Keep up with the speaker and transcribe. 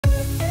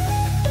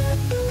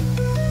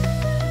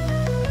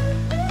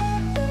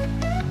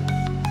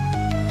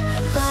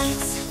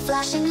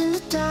flashing in the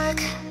dark,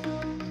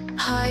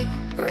 heart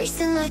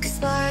racing like a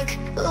spark,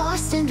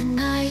 lost in the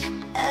night.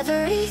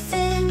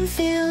 Everything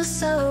feels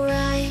so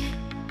right.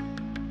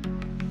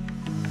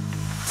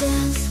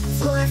 Dance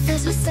floor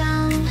fills with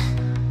sound,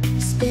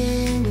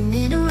 spinning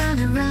it around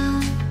and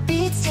round.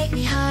 Beats take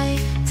me high,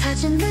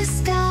 touching the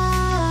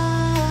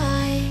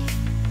sky.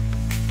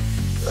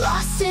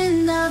 Lost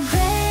in the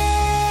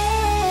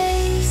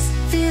bass,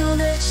 feel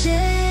the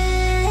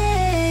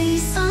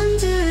chase.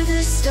 Under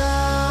the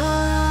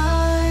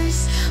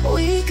stars,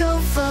 we go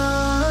far.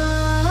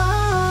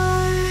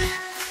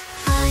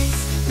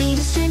 Eyes meet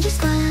a stranger's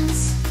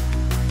glance,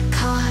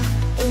 caught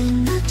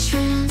in a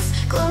trance.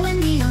 Glowing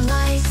neon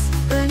lights,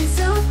 burning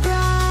so bright.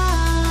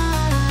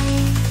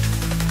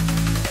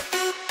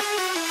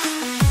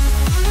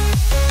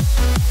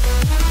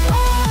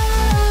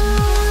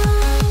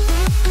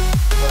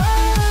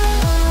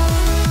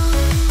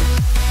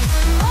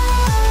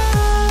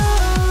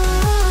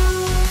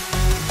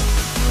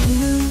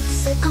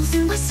 Music comes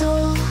through my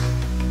soul,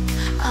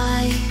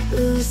 I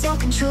lose all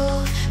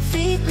control.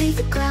 Feet leave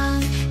the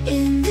ground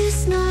in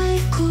this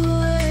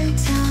Nightcore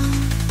town.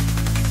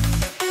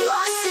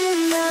 Lost in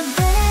the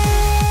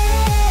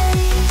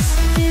bass,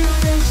 feel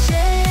the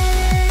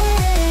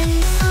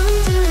chase.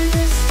 Under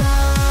the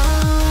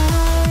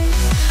stars,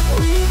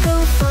 we go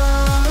far.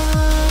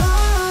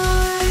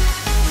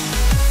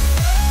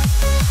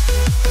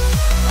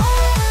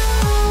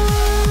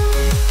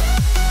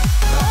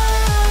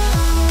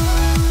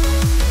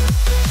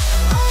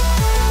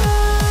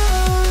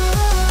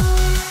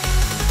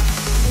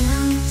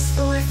 Dance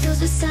floor fills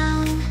with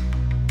sound,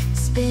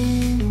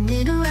 spinning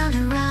it around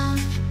and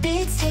round.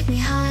 Beats take me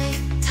high,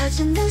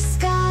 touching the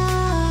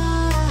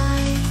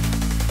sky.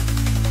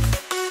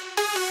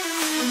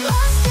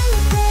 Lost in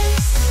the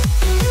bass,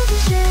 feel the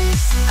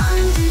chase.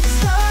 Under the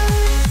stars,